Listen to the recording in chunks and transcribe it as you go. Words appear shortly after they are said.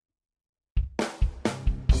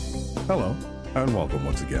Hello, and welcome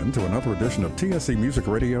once again to another edition of TSC Music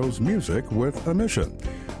Radio's Music with a Mission,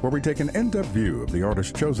 where we take an in-depth view of the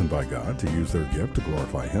artists chosen by God to use their gift to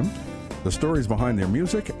glorify Him, the stories behind their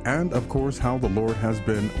music, and, of course, how the Lord has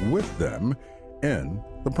been with them in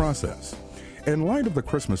the process. In light of the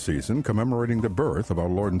Christmas season commemorating the birth of our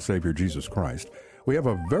Lord and Savior Jesus Christ, we have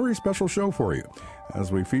a very special show for you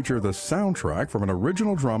as we feature the soundtrack from an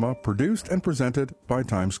original drama produced and presented by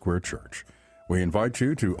Times Square Church. We invite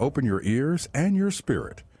you to open your ears and your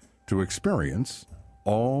spirit to experience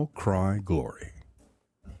All Cry Glory.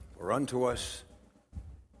 For unto us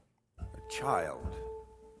a child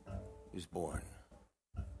is born.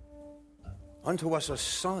 Unto us a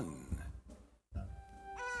son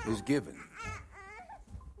is given.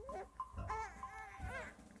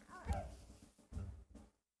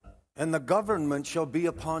 And the government shall be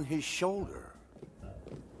upon his shoulder.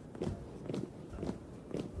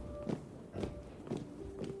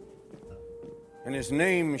 And his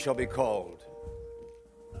name shall be called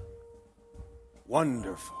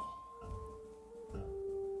Wonderful,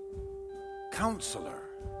 Counselor,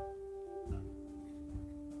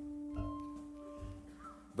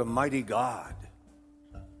 the Mighty God,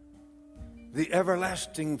 the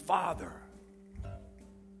Everlasting Father,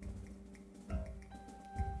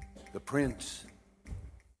 the Prince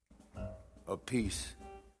of Peace.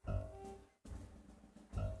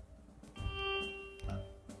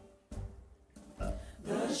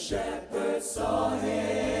 The shepherd saw him.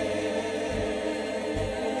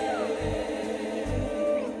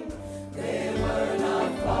 They were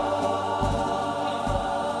not far.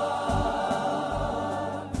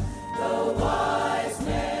 The wise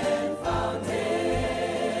men found him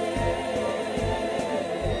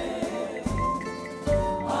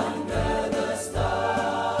under the star.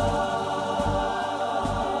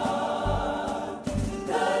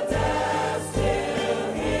 The deaf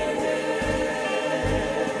still hear him.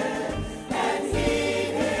 And he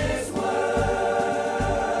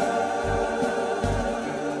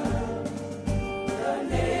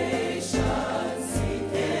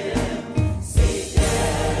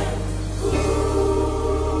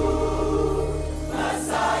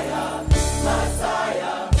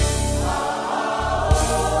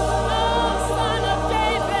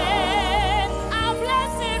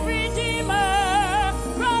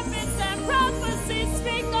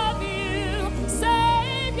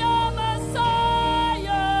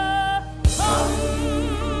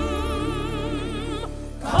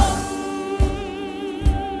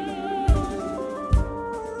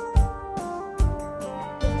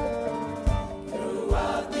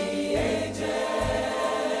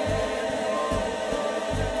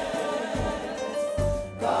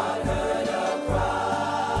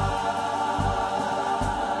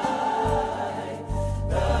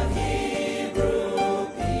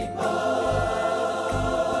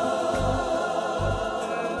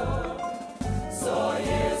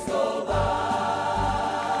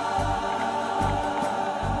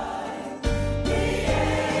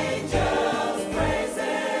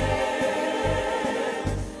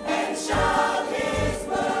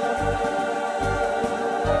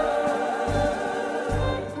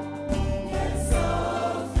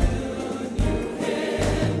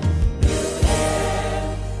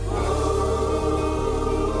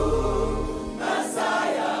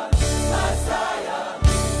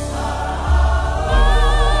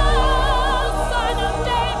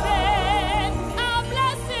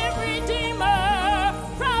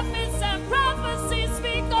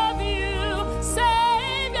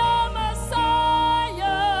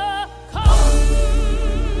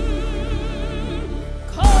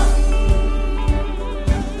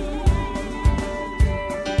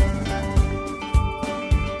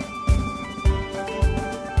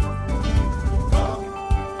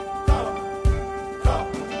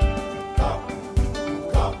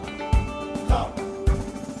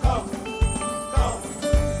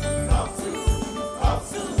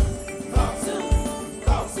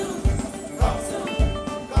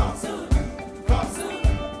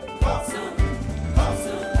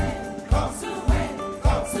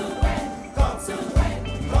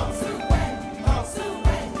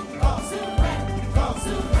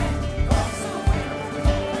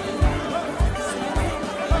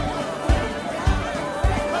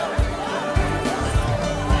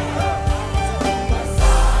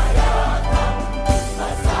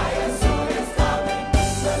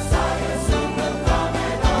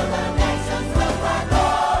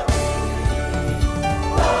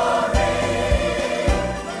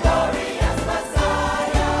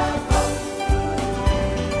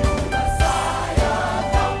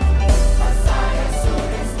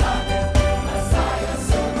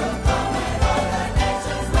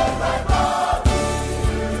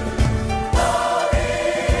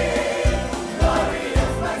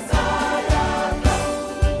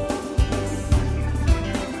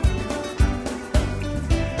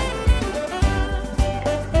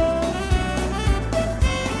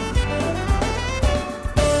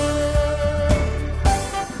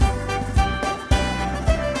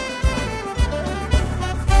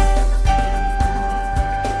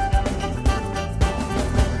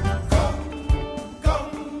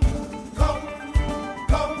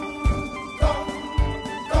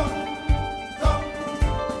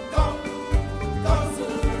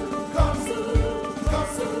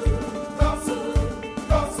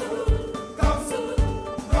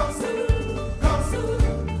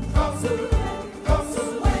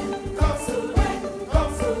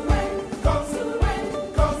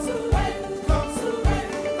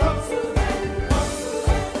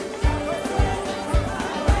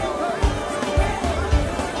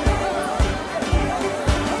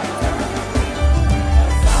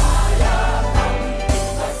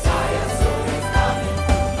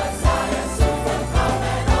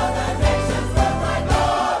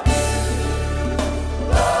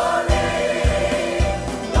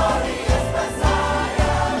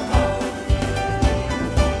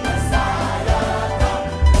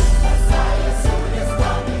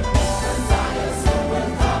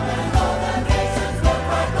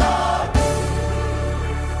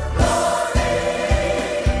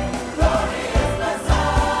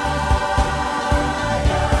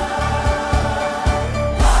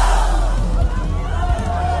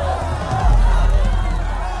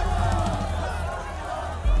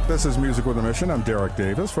This is Music with a Mission. I'm Derek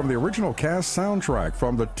Davis from the original cast soundtrack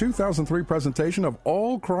from the 2003 presentation of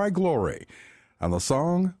All Cry Glory and the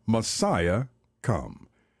song Messiah Come.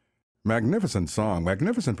 Magnificent song,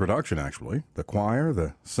 magnificent production actually. The choir,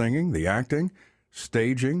 the singing, the acting,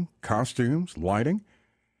 staging, costumes, lighting,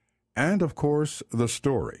 and of course the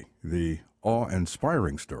story. The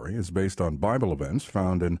awe-inspiring story is based on Bible events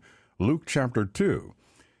found in Luke chapter 2.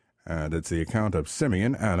 And it's the account of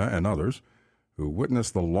Simeon, Anna, and others who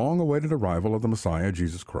witnessed the long-awaited arrival of the Messiah,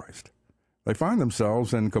 Jesus Christ. They find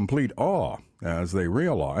themselves in complete awe as they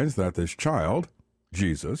realize that this child,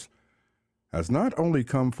 Jesus, has not only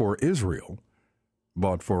come for Israel,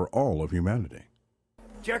 but for all of humanity.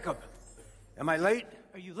 Jacob, am I late?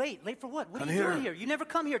 Are you late? Late for what? What Come are you here. doing here? You never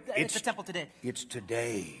come here at the temple today. It's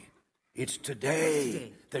today. It's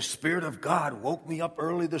today. The Spirit of God woke me up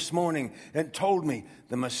early this morning and told me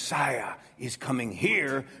the Messiah is coming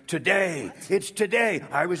here today. It's today.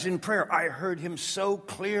 I was in prayer. I heard him so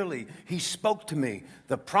clearly. He spoke to me.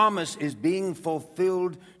 The promise is being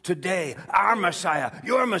fulfilled today. Our Messiah,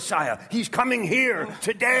 your Messiah, he's coming here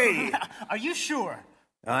today. Are you sure?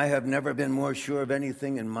 I have never been more sure of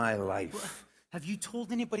anything in my life. Have you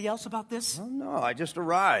told anybody else about this? Oh, no, I just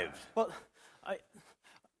arrived. Well,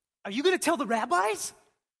 are you going to tell the rabbis?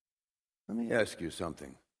 Let me ask you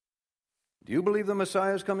something. Do you believe the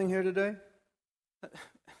Messiah is coming here today?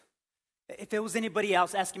 If there was anybody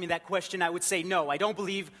else asking me that question, I would say no. I don't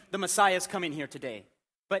believe the Messiah is coming here today.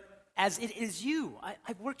 But as it is you,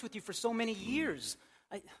 I've worked with you for so many years.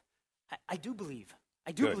 I do believe.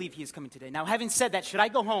 I do believe he is coming today. Now, having said that, should I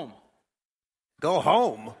go home? Go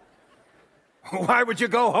home? Why would you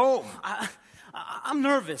go home? I'm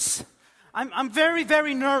nervous. I'm very,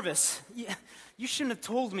 very nervous. You shouldn't have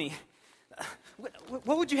told me.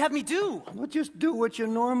 What would you have me do? Well, just do what you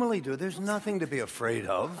normally do. There's nothing to be afraid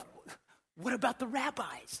of. What about the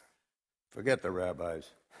rabbis? Forget the rabbis.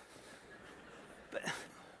 But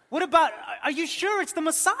what about, are you sure it's the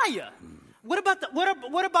Messiah? What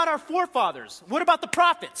about our forefathers? What about the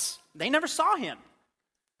prophets? They never saw him.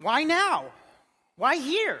 Why now? Why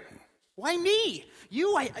here? Why me?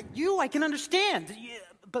 You, I can understand.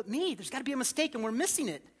 But me, there's got to be a mistake, and we're missing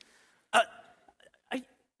it.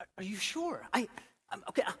 Are you sure?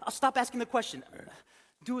 Okay, I'll stop asking the question.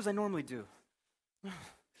 Do as I normally do.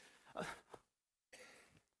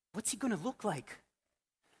 What's he going to look like?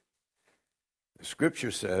 The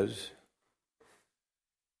Scripture says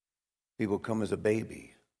he will come as a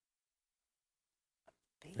baby.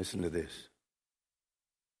 Listen to this.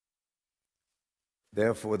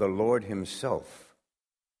 Therefore, the Lord himself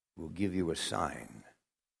will give you a sign.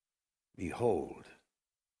 Behold,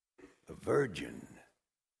 the virgin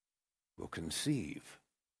will conceive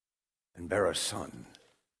and bear a son,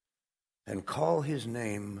 and call his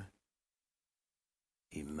name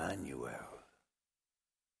Emmanuel,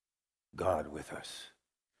 God with us.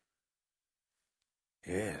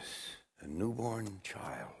 Yes, a newborn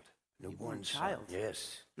child. Newborn child?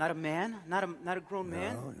 Yes. Not a man? Not a grown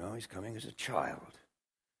man? No, he's coming as a child.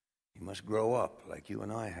 He must grow up like you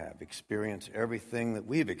and I have, experience everything that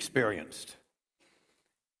we've experienced.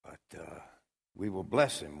 But we will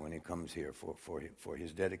bless him when he comes here for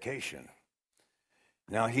his dedication.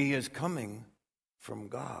 Now, he is coming from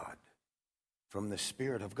God, from the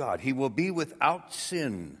Spirit of God. He will be without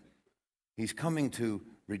sin. He's coming to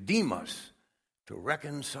redeem us, to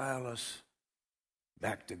reconcile us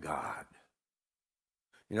back to God.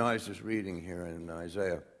 You know, I was just reading here in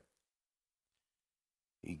Isaiah.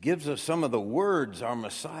 He gives us some of the words our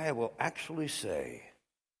Messiah will actually say.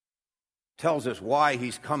 Tells us why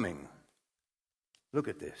he's coming. Look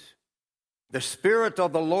at this. The Spirit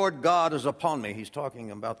of the Lord God is upon me. He's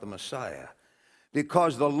talking about the Messiah.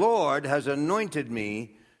 Because the Lord has anointed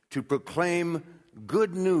me to proclaim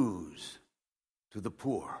good news to the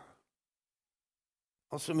poor.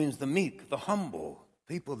 Also means the meek, the humble,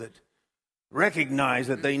 people that recognize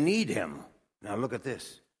that they need him. Now look at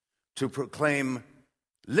this. To proclaim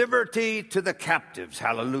liberty to the captives.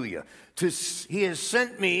 Hallelujah. He has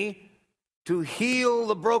sent me to heal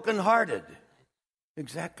the brokenhearted.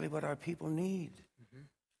 Exactly what our people need.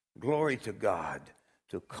 Glory to God.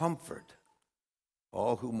 To comfort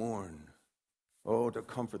all who mourn. Oh, to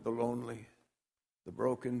comfort the lonely, the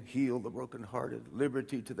broken, heal the brokenhearted.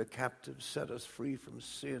 Liberty to the captives. Set us free from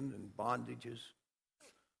sin and bondages.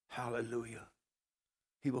 Hallelujah.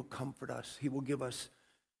 He will comfort us. He will give us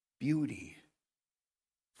beauty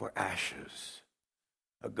for ashes,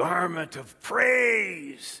 a garment of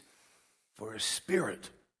praise for a spirit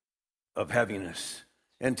of heaviness,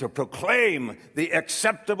 and to proclaim the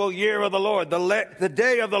acceptable year of the Lord, the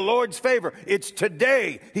day of the Lord's favor. It's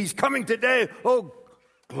today. He's coming today. Oh,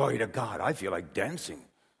 Glory to God. I feel like dancing.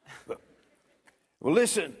 Well,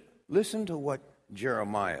 listen to what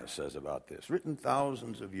Jeremiah says about this, written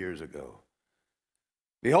thousands of years ago.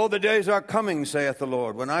 Behold, the days are coming, saith the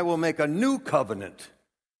Lord, when I will make a new covenant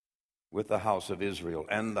with the house of Israel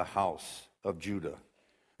and the house of Judah.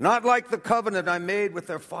 Not like the covenant I made with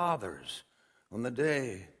their fathers on the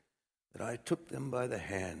day that I took them by the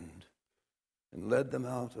hand and led them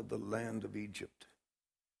out of the land of Egypt.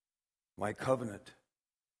 My covenant,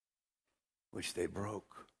 which they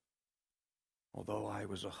broke, although I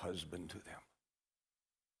was a husband to them.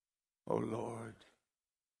 O Lord,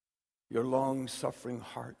 your long-suffering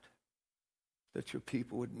heart, that your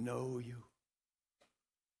people would know you.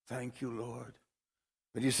 Thank you, Lord.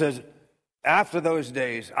 But he says, after those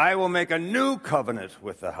days, I will make a new covenant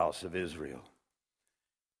with the house of Israel,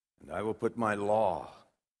 and I will put my law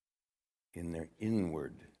in their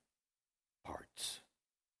inward parts.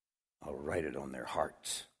 I'll write it on their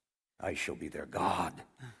hearts. I shall be their God,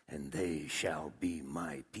 and they shall be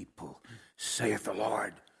my people, saith the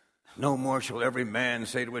Lord. No more shall every man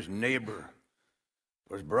say to his neighbor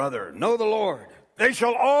or his brother, know the Lord. They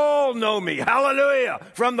shall all know me, hallelujah,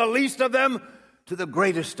 from the least of them to the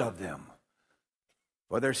greatest of them.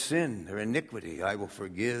 For their sin, their iniquity, I will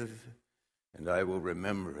forgive, and I will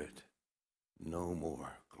remember it no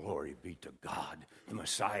more. Glory be to God. The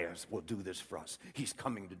Messiah will do this for us. He's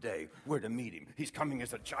coming today. We're to meet him. He's coming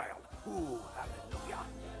as a child. Ooh, hallelujah.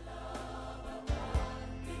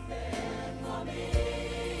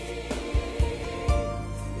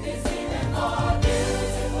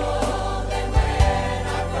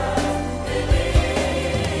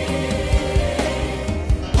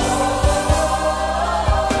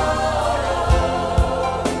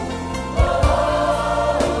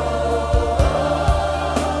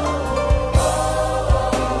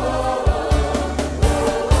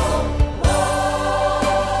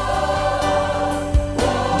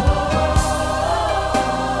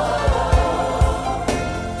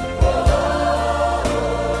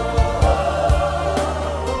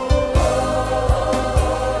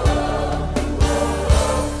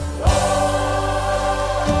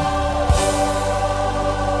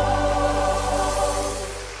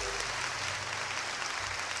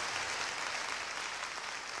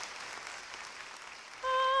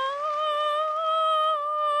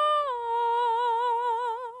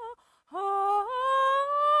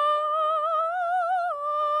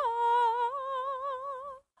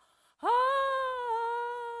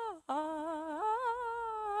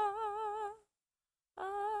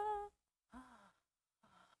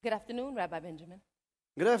 Good afternoon, Rabbi Benjamin.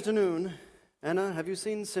 Good afternoon. Anna, have you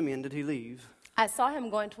seen Simeon? Did he leave? I saw him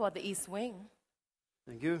going toward the east wing.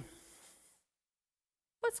 Thank you.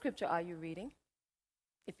 What scripture are you reading,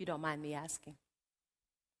 if you don't mind me asking?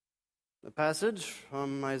 The passage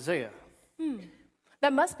from Isaiah.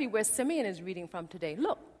 That must be where Simeon is reading from today.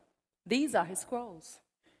 Look, these are his scrolls.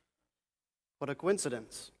 What a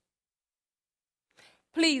coincidence.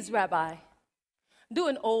 Please, Rabbi, do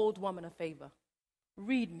an old woman a favor.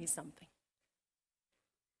 Read me something.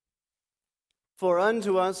 For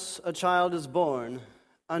unto us a child is born,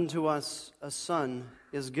 unto us a son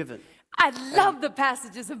is given. I love the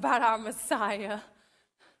passages about our Messiah.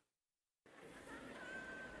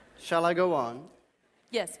 Shall I go on?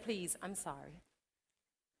 Yes, please, I'm sorry.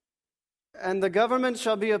 And the government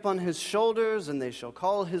shall be upon his shoulders, and they shall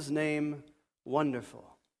call his name Wonderful,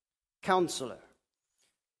 Counselor,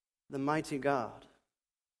 the Mighty God,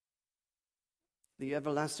 the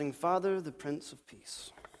Everlasting Father, the Prince of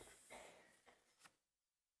Peace.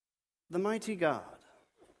 The Mighty God,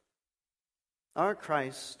 our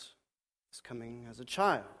Christ, is coming as a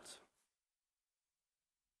child.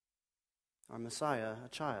 Our Messiah, a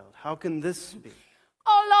child. How can this be?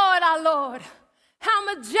 Oh, Lord, our Lord, how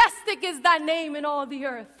majestic is thy name in all the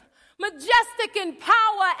earth, majestic in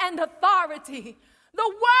power and authority. The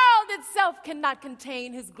world itself cannot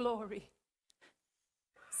contain his glory.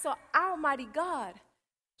 So our mighty God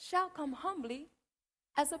shall come humbly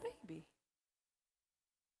as a baby.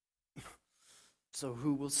 So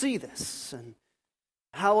who will see this? And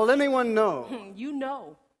how will anyone know? You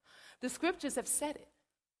know. The scriptures have said it.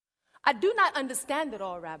 I do not understand it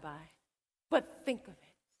all, Rabbi, but think of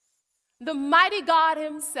it. The mighty God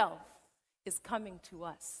himself is coming to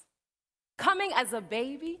us, coming as a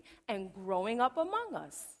baby and growing up among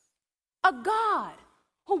us. A God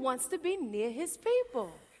who wants to be near his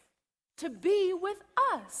people, to be with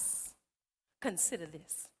us. Consider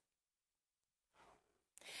this.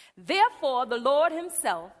 Therefore, the Lord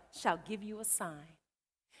himself shall give you a sign.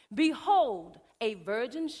 Behold, a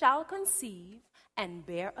virgin shall conceive and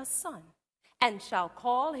bear a son, and shall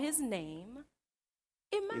call his name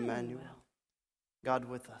Emmanuel. God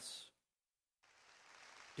with us.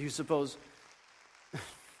 Do you suppose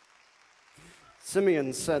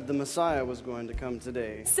Simeon said the Messiah was going to come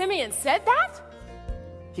today? Simeon said that?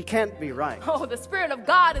 He can't be right. Oh, the Spirit of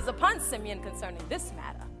God is upon Simeon concerning this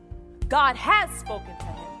matter. God has spoken to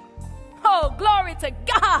him. Oh, glory to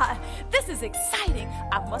God. This is exciting.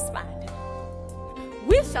 I must find him.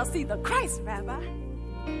 We shall see the Christ, Rabbi.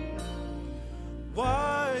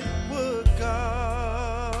 Why would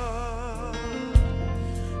God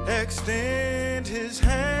extend his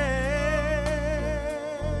hand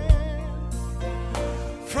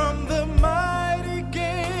from the mighty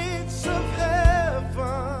gates of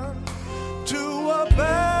heaven to a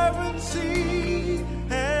barren sea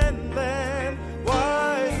and land?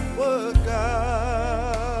 Why would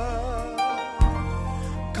God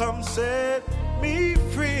come set me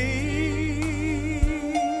free?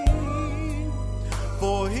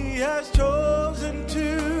 For he has chosen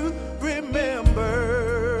to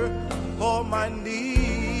remember all my needs.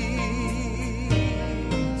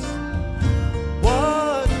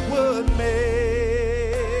 What would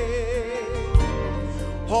make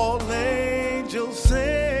all angels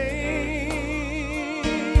sing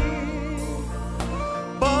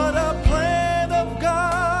but a plan of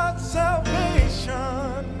God's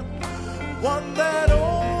salvation, one that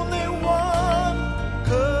only one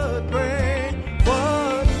could bring?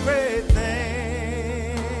 What great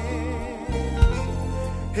things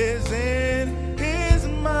is in his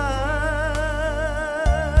mind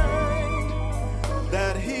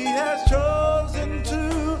that he has chosen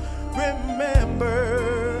to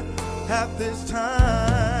remember at this time.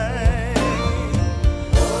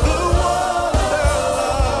 The wonder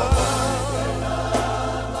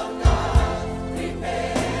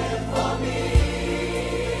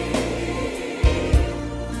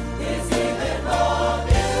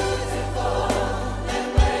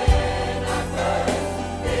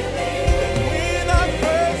when I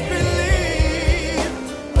first believed.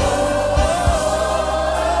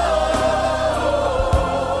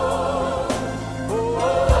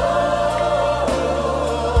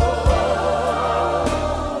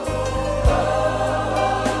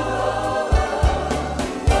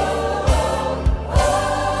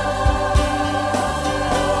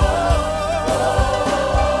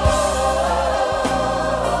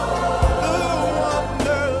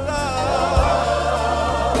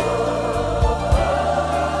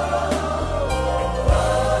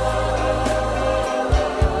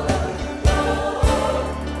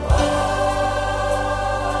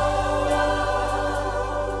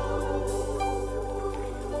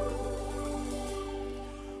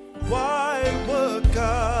 Why would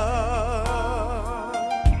God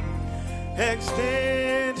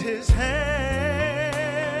extend his hand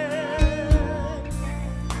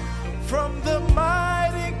from the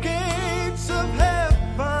mighty gates of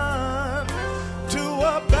heaven to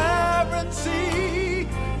a barren sea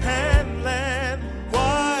and land?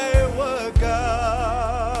 Why would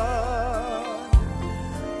God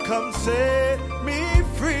come set me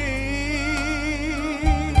free?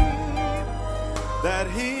 That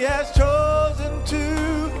he has chosen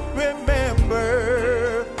to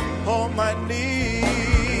remember all my needs.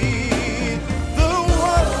 The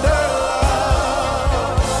wonder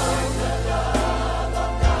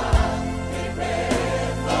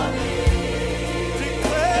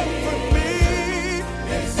declared for me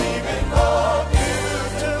is even more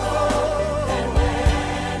beautiful than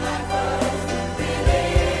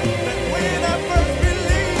when I first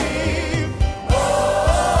believed. Oh,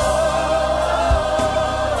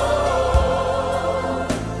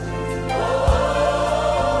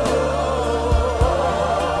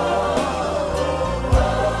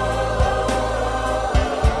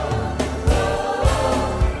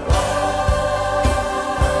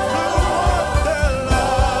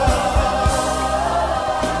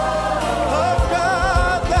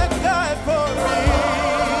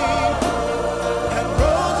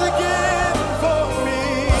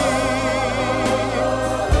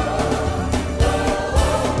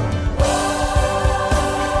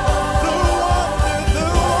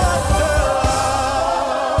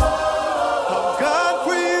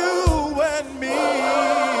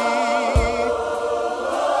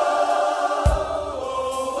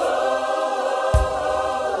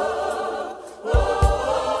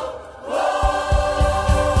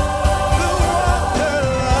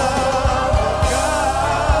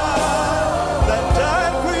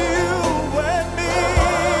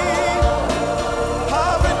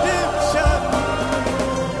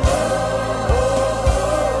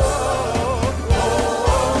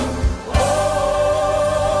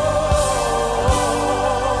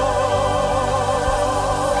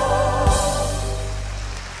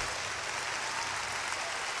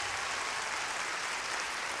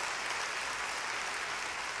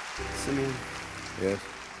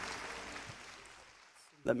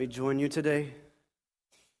 me join you today?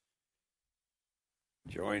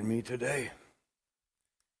 Join me today.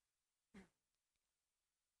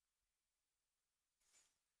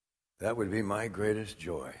 That would be my greatest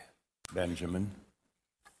joy, Benjamin.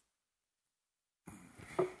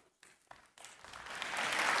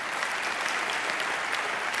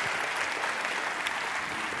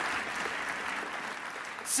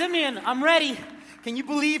 Simeon, I'm ready. Can you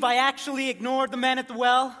believe I actually ignored the man at the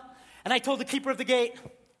well? And I told the keeper of the gate,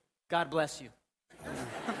 God bless you.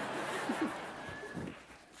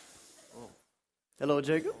 Hello,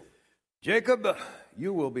 Jacob. Jacob,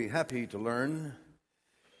 you will be happy to learn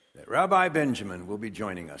that Rabbi Benjamin will be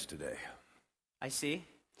joining us today. I see.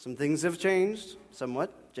 Some things have changed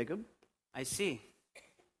somewhat, Jacob. I see.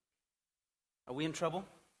 Are we in trouble?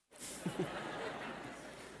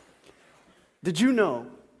 Did you know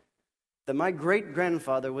that my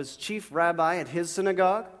great-grandfather was chief rabbi at his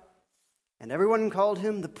synagogue? And everyone called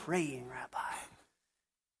him the praying rabbi.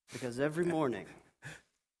 Because every morning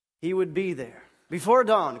he would be there before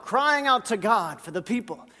dawn, crying out to God for the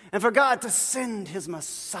people and for God to send his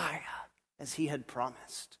Messiah as he had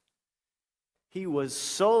promised. He was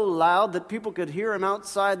so loud that people could hear him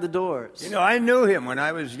outside the doors. You know, I knew him when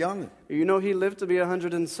I was young. You know, he lived to be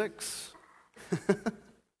 106.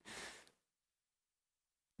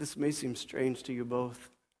 This may seem strange to you both,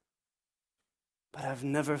 but I've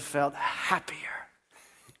never felt happier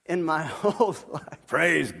in my whole life.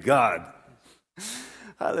 Praise God.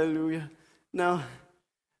 Hallelujah. Now,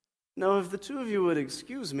 if the two of you would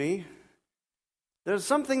excuse me, there's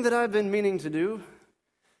something that I've been meaning to do,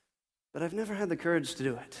 but I've never had the courage to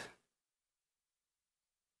do it.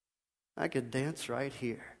 I could dance right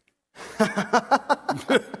here.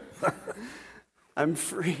 I'm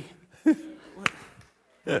free.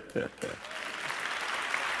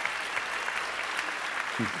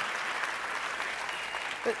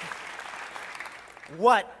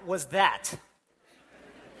 What was that?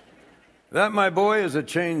 That, my boy, is a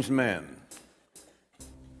changed man.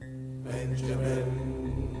 Benjamin,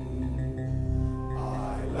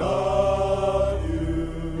 I love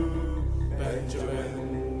you, Benjamin.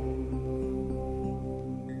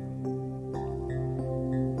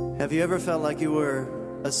 Have you ever felt like you were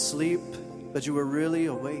asleep, but you were really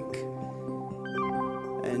awake?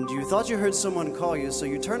 And you thought you heard someone call you, so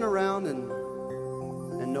you turn around and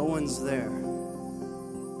no one's there.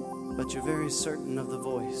 But you're very certain of the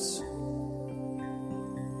voice.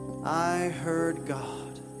 I heard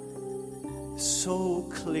God so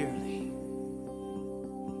clearly.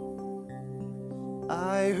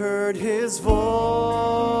 I heard his voice.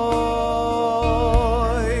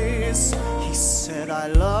 He said, I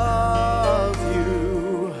love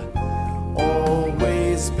you.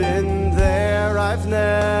 Always been there. I've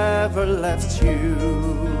never left you.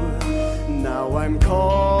 Now I'm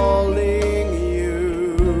calling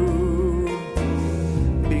you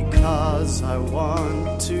because I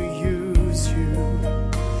want to use you.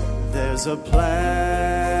 There's a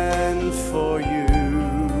plan for you.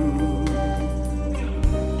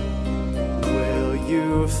 Will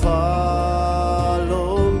you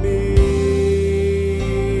follow me?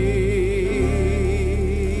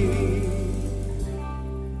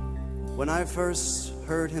 When I first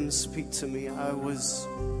heard him speak to me, I was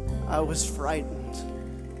frightened.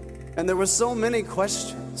 And there were so many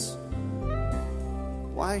questions.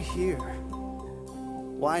 Why here?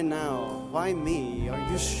 Why now? Why me? Are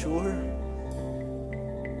you sure?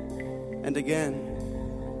 And again,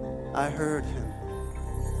 I heard him.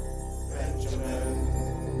 Benjamin,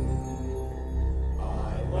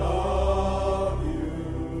 I love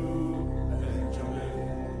you, Benjamin.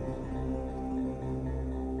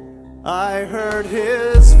 I heard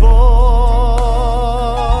his voice.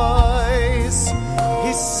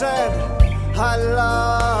 He said, I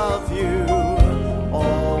love you.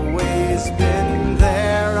 Always been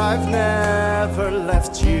there. I've never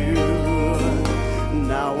left you.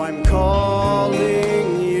 Now I'm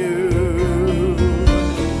calling you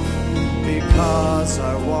because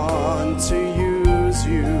I want to use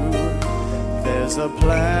you. There's a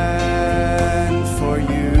plan for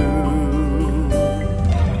you.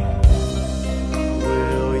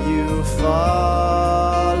 Will you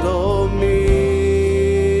follow me?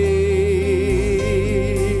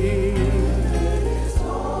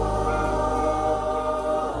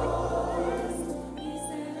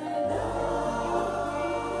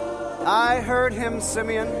 I heard him,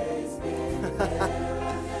 Simeon.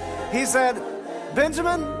 He said,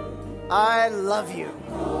 Benjamin, I love you.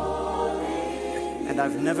 And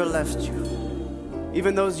I've never left you.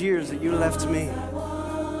 Even those years that you left me.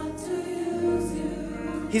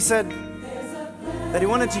 He said that he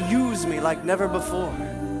wanted to use me like never before.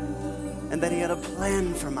 and that he had a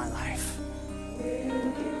plan for my life.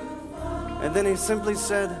 And then he simply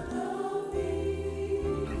said,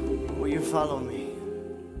 will you follow me?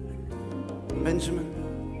 Benjamin,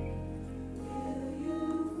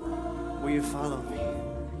 will you follow me?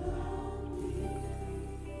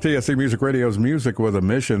 TSC Music Radio's Music with a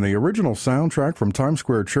Mission, the original soundtrack from Times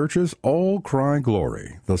Square Church's All Cry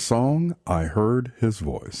Glory, the song, I Heard His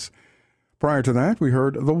Voice. Prior to that, we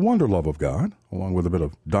heard The Wonder Love of God, along with a bit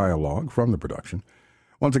of dialogue from the production.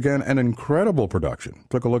 Once again, an incredible production.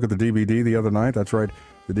 Took a look at the DVD the other night. That's right,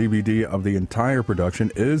 the DVD of the entire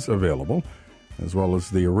production is available, as well as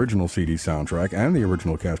the original CD soundtrack and the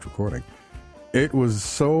original cast recording. It was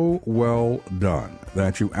so well done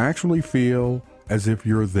that you actually feel as if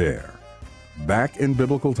you're there, back in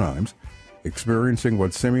biblical times, experiencing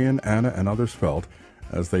what Simeon, Anna, and others felt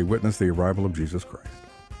as they witnessed the arrival of Jesus Christ.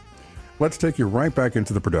 Let's take you right back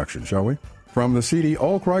into the production, shall we? From the CD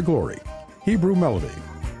All Cry Glory, Hebrew Melody,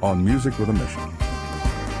 on Music with a Mission.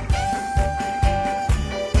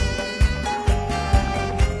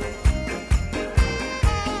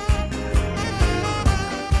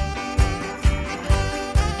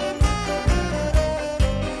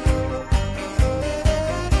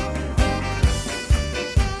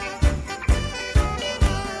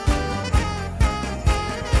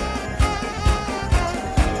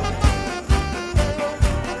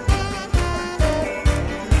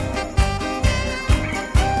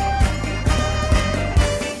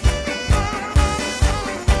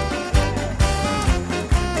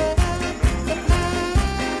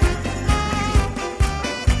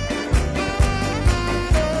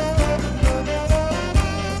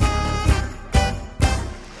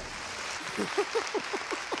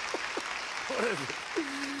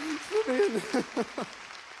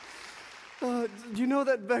 Do you know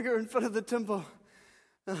that beggar in front of the temple?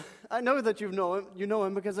 I know that you know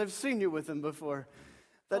him because I've seen you with him before.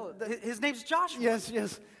 His name's Joshua.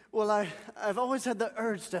 Yes. Well, I've always had the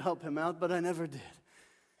urge to help him out, but I never did.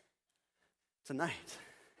 Tonight,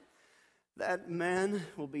 that man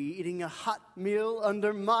will be eating a hot meal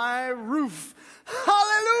under my roof.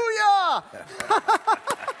 Hallelujah!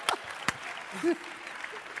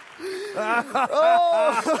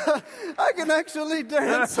 Oh, I can actually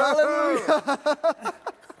dance. Hallelujah.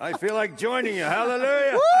 I feel like joining you.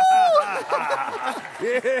 Hallelujah.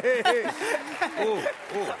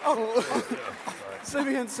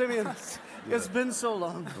 Simeon, it's been so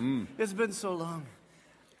long. It's been so long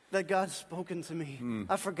that God's spoken to me.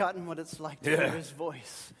 I've forgotten what it's like to hear his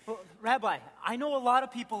voice. Well, Rabbi, I know a lot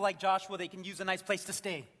of people like Joshua. They can use a nice place to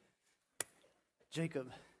stay.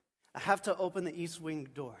 Jacob, I have to open the east wing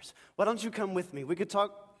doors. Why don't you come with me? We could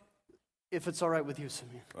talk, if it's all right with you,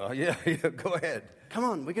 Simeon. Well, yeah, go ahead. Come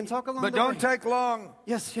on, we can talk along But the don't way. take long.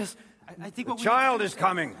 Yes. I think The what child is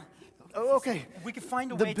coming. Oh, okay. If we could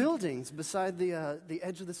find a The way buildings beside the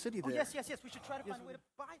edge of the city to... there. Oh, yes. We should try to find a way to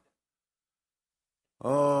buy them.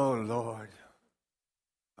 Oh, Lord,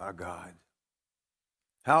 our God,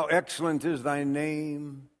 how excellent is thy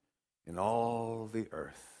name in all the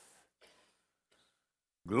earth.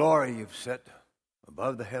 Glory you've set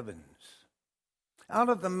above the heavens. Out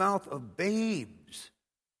of the mouth of babes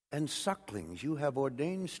and sucklings you have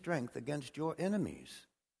ordained strength against your enemies,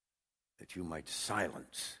 that you might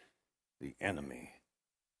silence the enemy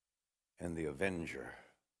and the avenger.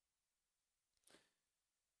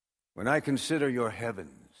 When I consider your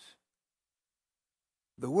heavens,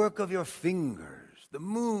 the work of your fingers, the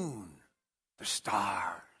moon, the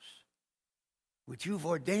stars, which you've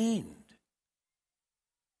ordained,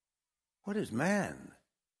 what is man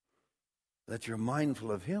that you're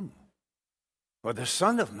mindful of him? Or the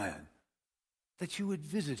Son of Man that you would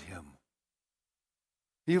visit him?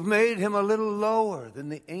 You've made him a little lower than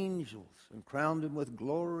the angels and crowned him with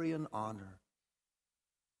glory and honor,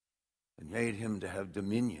 and made him to have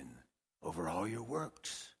dominion over all your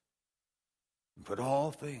works, and put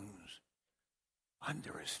all things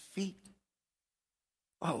under his feet.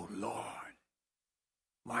 Oh, Lord,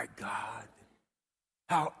 my God,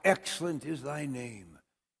 how excellent is thy name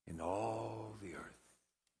in all the earth.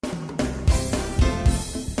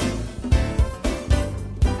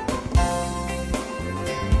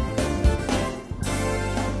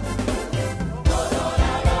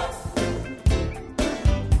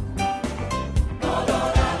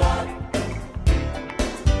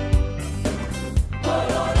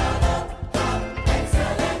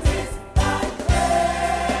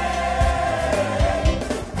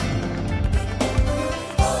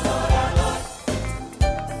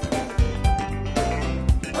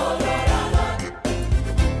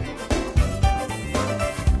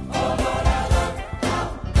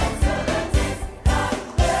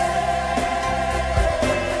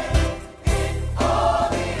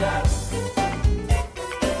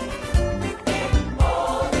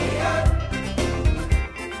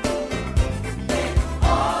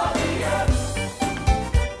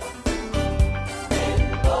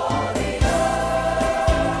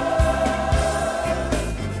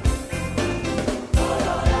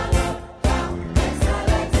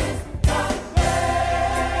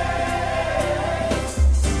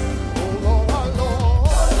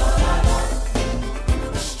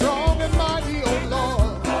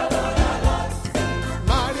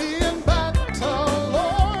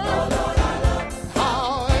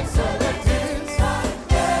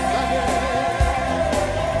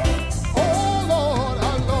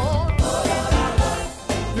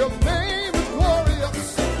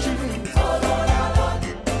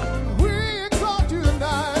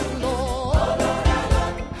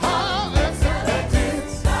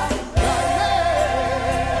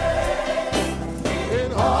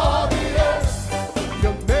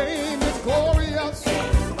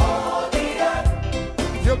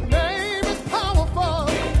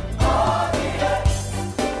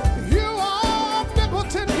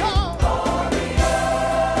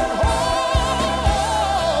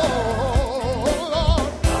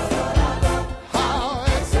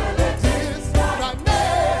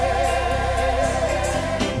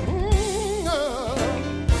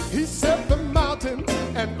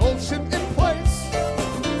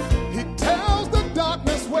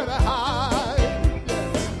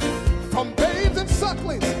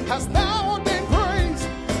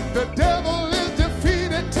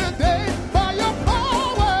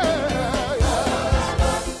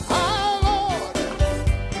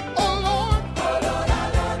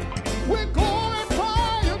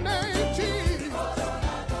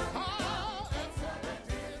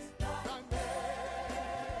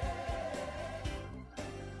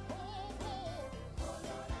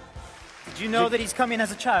 you know that he's coming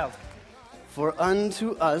as a child? For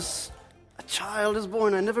unto us a child is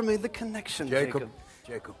born. I never made the connection, Jacob.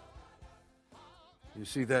 Jacob. You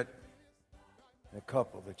see that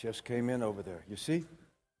couple that just came in over there? You see?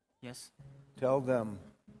 Yes. Tell them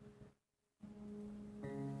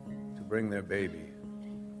to bring their baby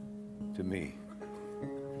to me.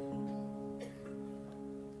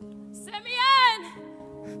 Simeon!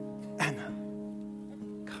 Anna.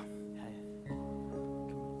 Come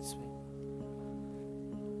this way.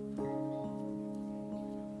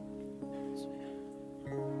 This way.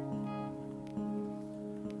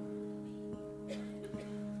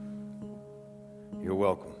 You're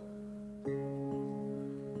welcome.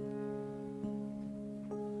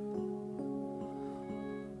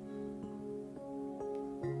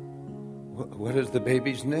 What is the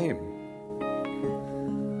baby's name?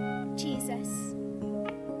 Jesus.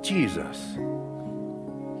 Jesus.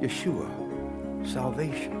 Yeshua.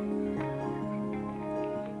 Salvation.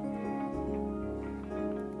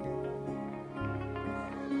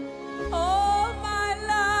 All my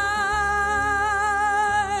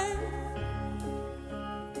life,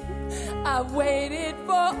 I've waited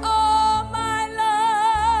for all my life.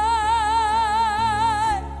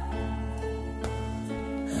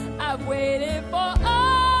 I've waited for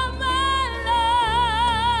all my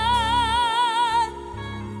life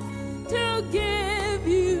to give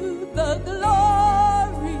you the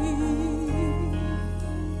glory,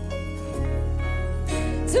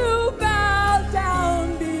 to bow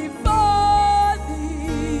down before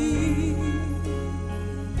thee.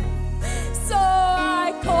 So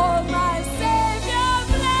I call my Savior,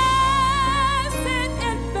 blessed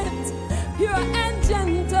infant, pure and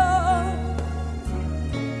gentle.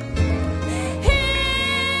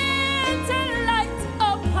 Here to light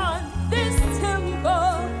upon this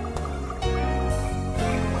temple.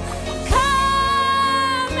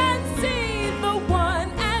 Come and see the one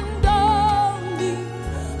and only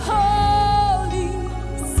Holy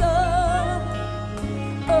Son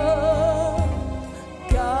of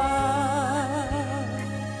God.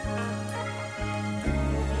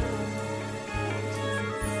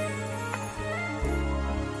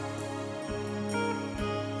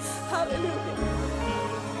 Hallelujah.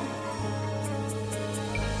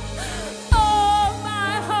 Oh,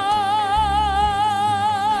 my heart,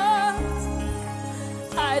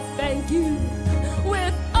 I thank you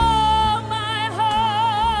with all my heart.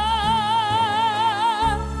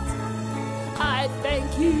 I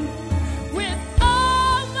thank you with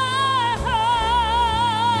all my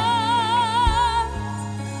heart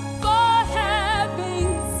for having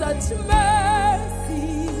such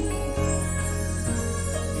mercy.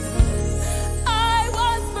 I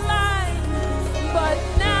was blind, but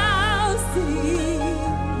now see.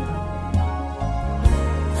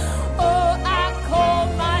 Oh, I call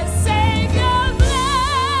my Savior,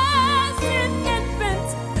 blessed infant,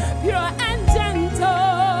 pure and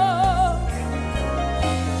gentle.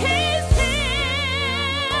 He's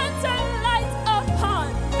here to light upon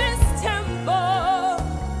this temple.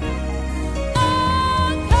 Oh,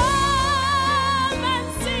 come and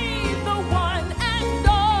see the one and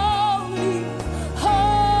only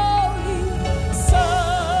Holy Son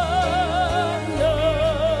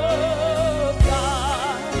of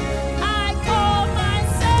God. I call my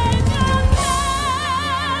Savior,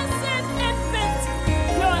 blessed infant,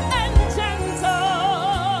 pure and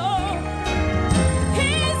gentle.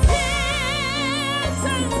 He's here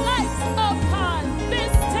to light upon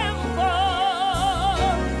this temple.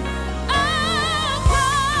 Oh,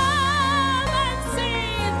 come and see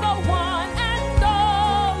the one and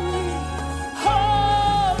only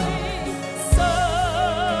Holy Son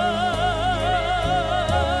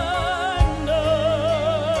of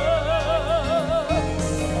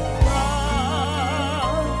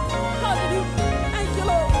God. Hallelujah. Thank you,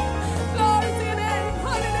 Lord. Glory to your name.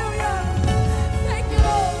 Hallelujah. Thank you,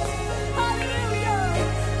 Lord. Hallelujah.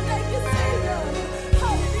 Thank you, Savior.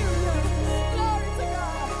 Hallelujah. Glory to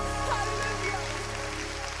God. Hallelujah.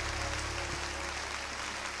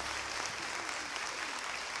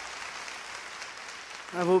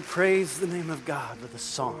 I will praise the name of God with a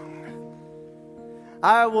song.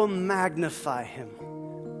 I will magnify him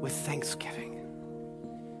with thanksgiving.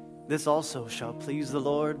 This also shall please the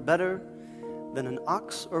Lord better than an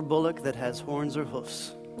ox or bullock that has horns or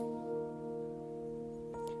hoofs.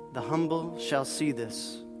 The humble shall see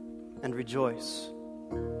this and rejoice.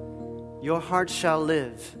 Your heart shall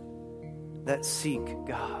live that seek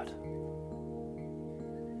God.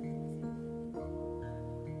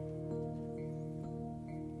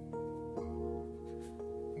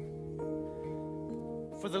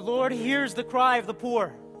 For the Lord hears the cry of the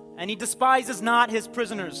poor, and he despises not his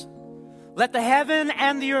prisoners. Let the heaven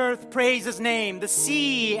and the earth praise his name, the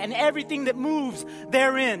sea and everything that moves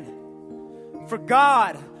therein. For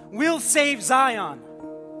God will save Zion.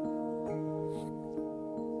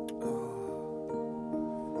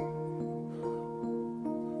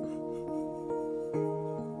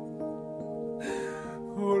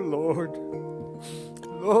 Oh, Lord.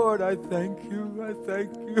 Lord, I thank you, I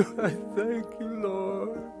thank you, I thank you,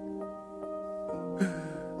 Lord,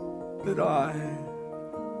 that I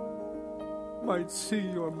might see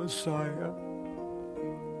your Messiah.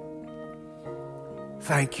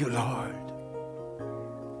 Thank you, Lord,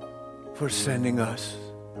 for sending us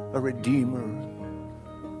a Redeemer,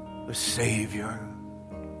 a Savior.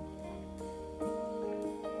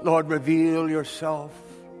 Lord, reveal yourself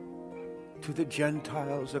to the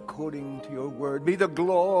Gentiles according to your word. Be the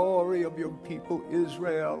glory of your people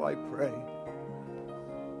Israel, I pray.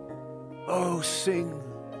 Oh, sing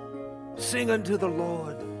unto the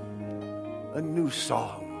Lord a new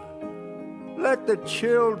song. Let the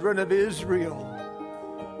children of Israel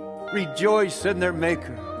rejoice in their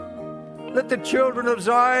Maker. Let the children of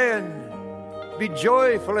Zion be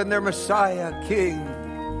joyful in their Messiah, King.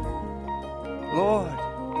 Lord,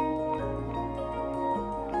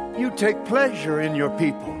 you take pleasure in your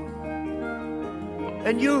people,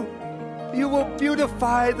 and you will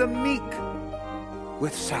beautify the meek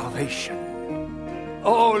with salvation.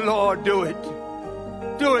 Oh, Lord, do it.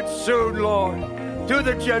 Do it soon, Lord, to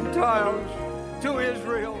the Gentiles, to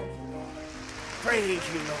Israel. Praise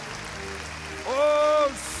you, Lord.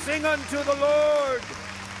 Oh, sing unto the Lord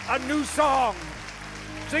a new song.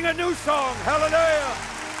 Sing a new song. Hallelujah.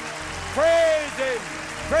 Praise him.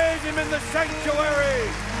 Praise him in the sanctuary.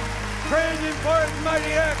 Praise him for his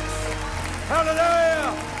mighty acts.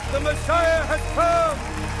 Hallelujah. The Messiah has come.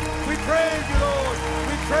 We praise you, Lord.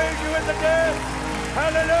 We praise you in the dead.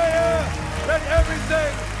 Hallelujah. Let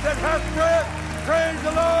everything that hath breath praise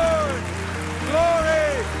the Lord.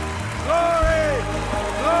 Glory. Glory.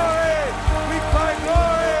 Glory. We cry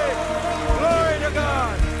glory. Glory to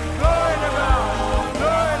God. Glory to God.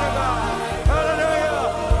 Glory to God. Hallelujah.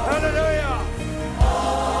 Hallelujah.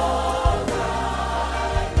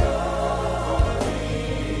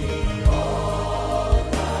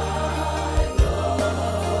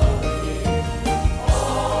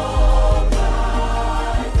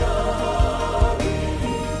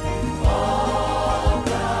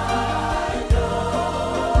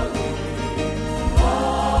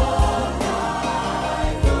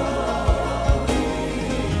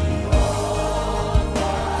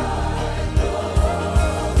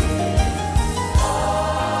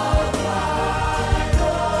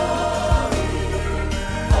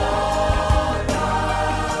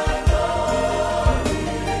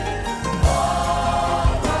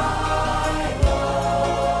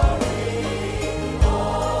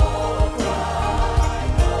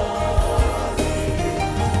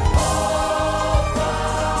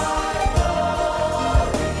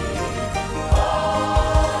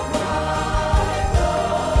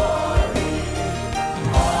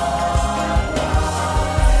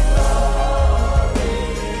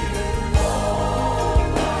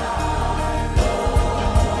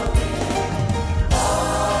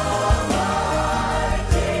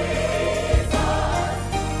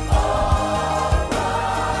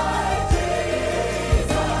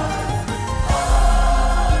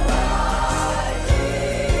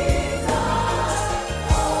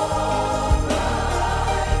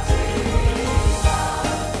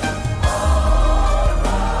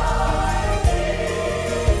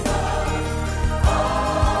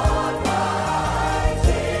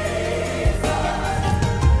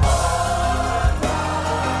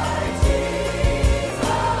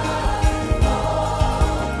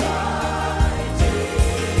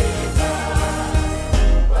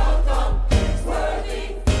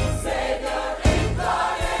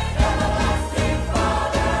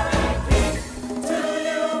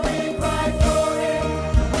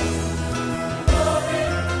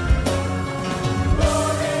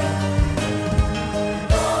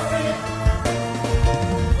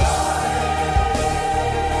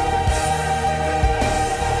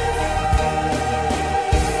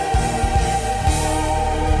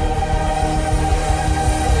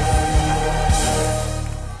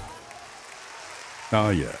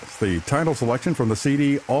 Ah, yes, the title selection from the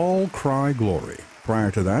CD, All Cry Glory. Prior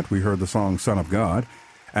to that, we heard the song Son of God.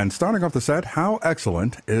 And starting off the set, How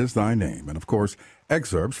Excellent is Thy Name. And, of course,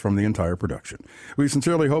 excerpts from the entire production. We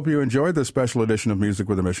sincerely hope you enjoyed this special edition of Music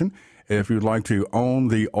with a Mission. If you'd like to own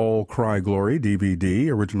the All Cry Glory DVD,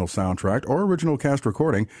 original soundtrack, or original cast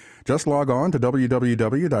recording, just log on to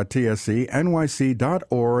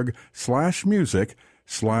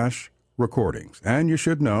www.tscnyc.org/music/recordings. recordings. And you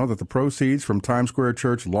should know that the proceeds from Times Square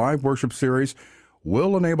Church live worship series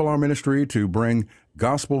will enable our ministry to bring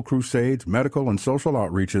gospel crusades, medical, and social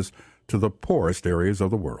outreaches to the poorest areas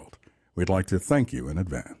of the world. We'd like to thank you in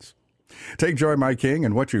advance. Take joy, my King,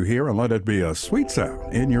 in what you hear, and let it be a sweet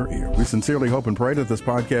sound in your ear. We sincerely hope and pray that this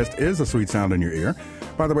podcast is a sweet sound in your ear.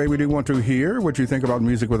 By the way, we do want to hear what you think about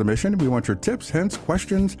Music with a Mission. We want your tips, hints,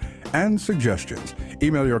 questions, and suggestions.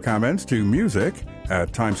 Email your comments to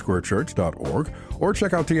music@timesquarechurch.org or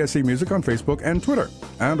check out TSC Music on Facebook and Twitter.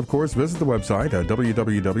 And, of course, visit the website at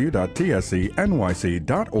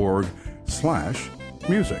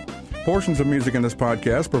www.tscnyc.org/music. Portions of music in this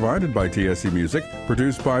podcast provided by TSC Music,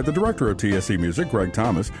 produced by the director of TSC Music, Greg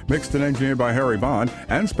Thomas, mixed and engineered by Harry Bond,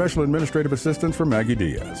 and special administrative assistance from Maggie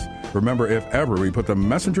Diaz. Remember, if ever we put the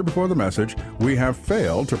messenger before the message, we have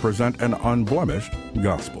failed to present an unblemished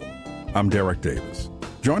gospel. I'm Derek Davis.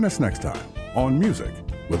 Join us next time on Music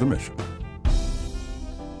with a Mission.